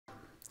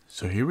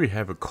So here we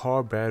have a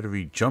car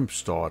battery jump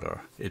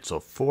starter. It's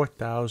a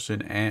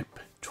 4000 amp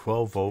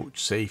 12 volt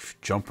safe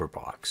jumper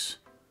box.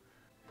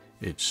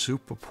 It's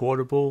super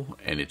portable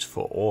and it's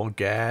for all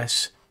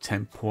gas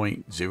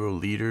 10.0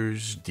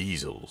 liters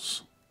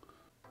diesels.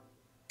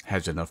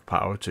 Has enough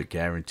power to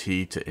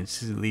guarantee to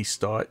instantly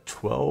start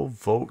 12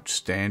 volt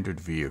standard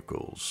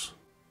vehicles,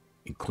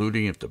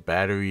 including if the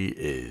battery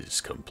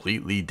is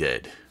completely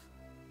dead.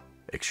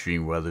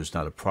 Extreme weather is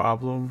not a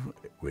problem,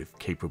 with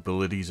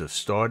capabilities of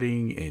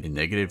starting in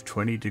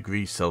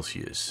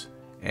 -20°C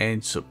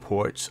and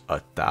supports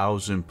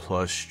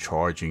 1,000+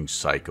 charging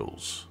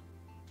cycles.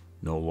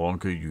 No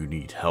longer you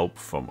need help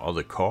from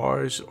other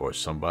cars or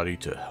somebody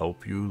to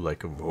help you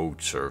like a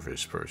road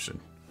service person.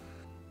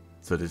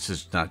 So this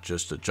is not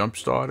just a jump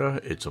starter,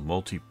 it's a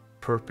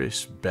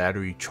multi-purpose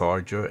battery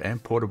charger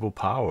and portable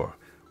power.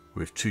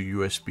 With 2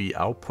 USB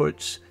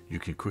outputs, you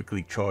can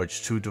quickly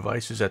charge 2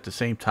 devices at the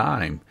same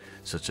time,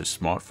 such as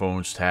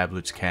smartphones,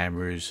 tablets,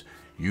 cameras,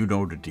 you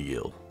know the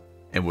deal.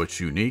 And what's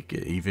unique,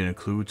 it even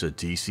includes a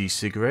DC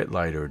cigarette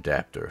lighter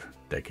adapter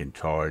that can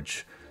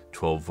charge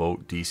 12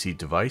 volt DC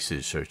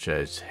devices such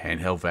as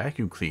handheld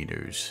vacuum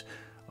cleaners,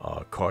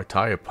 car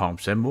tire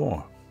pumps, and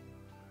more.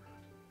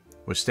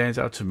 What stands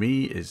out to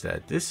me is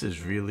that this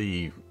is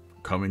really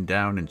coming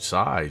down in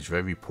size,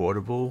 very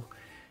portable.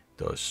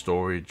 The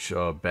storage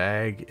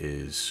bag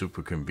is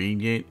super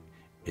convenient.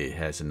 It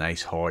has a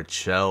nice hard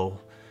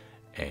shell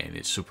and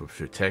it's super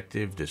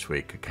protective. This way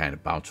it could kind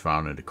of bounce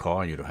around in the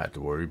car and you don't have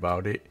to worry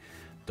about it.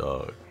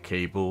 The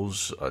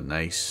cables are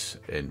nice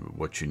and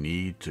what you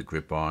need to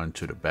grip on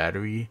to the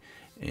battery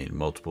in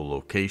multiple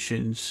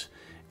locations.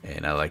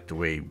 And I like the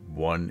way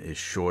one is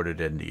shorter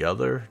than the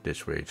other.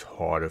 This way it's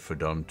harder for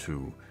them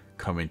to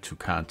come into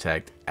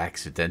contact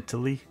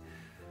accidentally.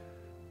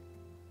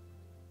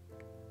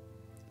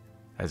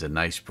 Has a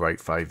nice bright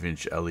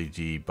 5-inch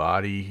LED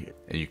body,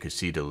 and you can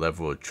see the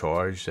level of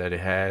charge that it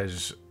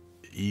has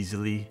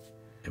easily.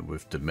 And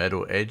with the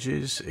metal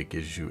edges, it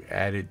gives you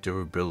added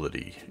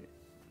durability.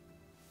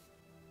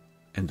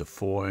 And the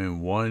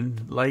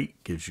 4-in-1 light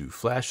gives you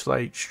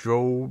flashlight,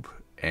 strobe,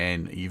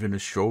 and even a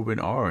strobe in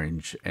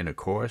orange, and of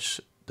course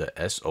the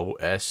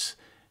SOS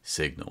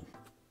signal.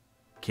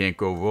 Can't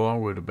go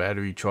wrong with a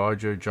battery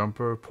charger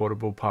jumper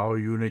portable power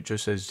unit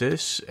just as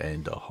this,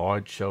 and the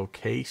hard shell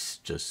case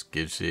just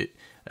gives it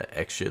an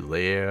extra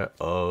layer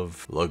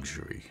of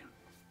luxury.